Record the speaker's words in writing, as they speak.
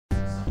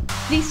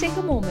Please take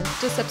a moment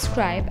to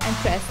subscribe and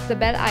press the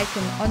bell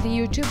icon on the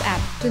YouTube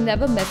app to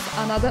never miss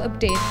another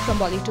update from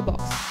Bolly to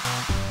Box.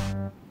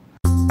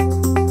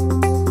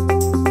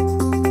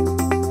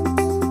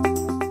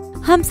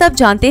 हम सब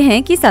जानते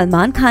हैं कि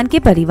सलमान खान के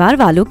परिवार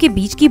वालों के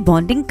बीच की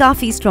बॉन्डिंग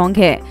काफी स्ट्रॉन्ग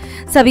है।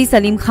 सभी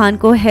सलीम खान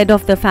को हेड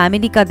ऑफ द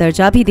फैमिली का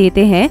दर्जा भी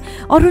देते हैं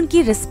और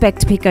उनकी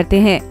रिस्पेक्ट भी करते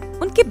हैं।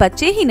 उनके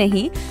बच्चे ही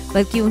नहीं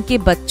बल्कि उनके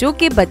बच्चों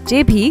के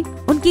बच्चे भी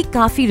उनकी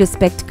काफी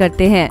रिस्पेक्ट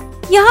करते हैं।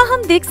 यहाँ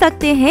हम देख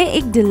सकते हैं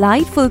एक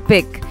डिलाइटफुल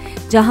पिक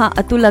जहाँ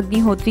अतुल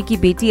अग्निहोत्री की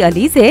बेटी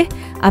अलीज़ेह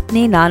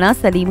अपने नाना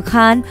सलीम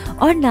खान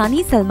और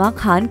नानी सलमा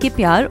खान के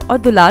प्यार और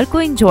दुलार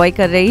को एंजॉय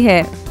कर रही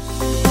है।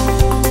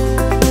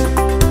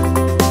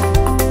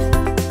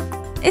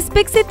 इस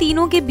पिक से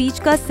तीनों के बीच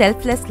का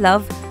सेल्फलेस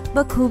लव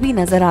बखूबी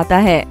नजर आता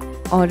है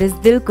और इस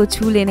दिल को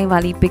छू लेने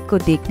वाली पिक को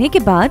देखने के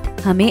बाद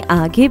हमें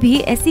आगे भी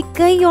ऐसी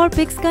कई और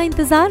पिक्स का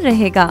इंतजार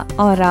रहेगा।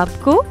 और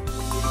आपको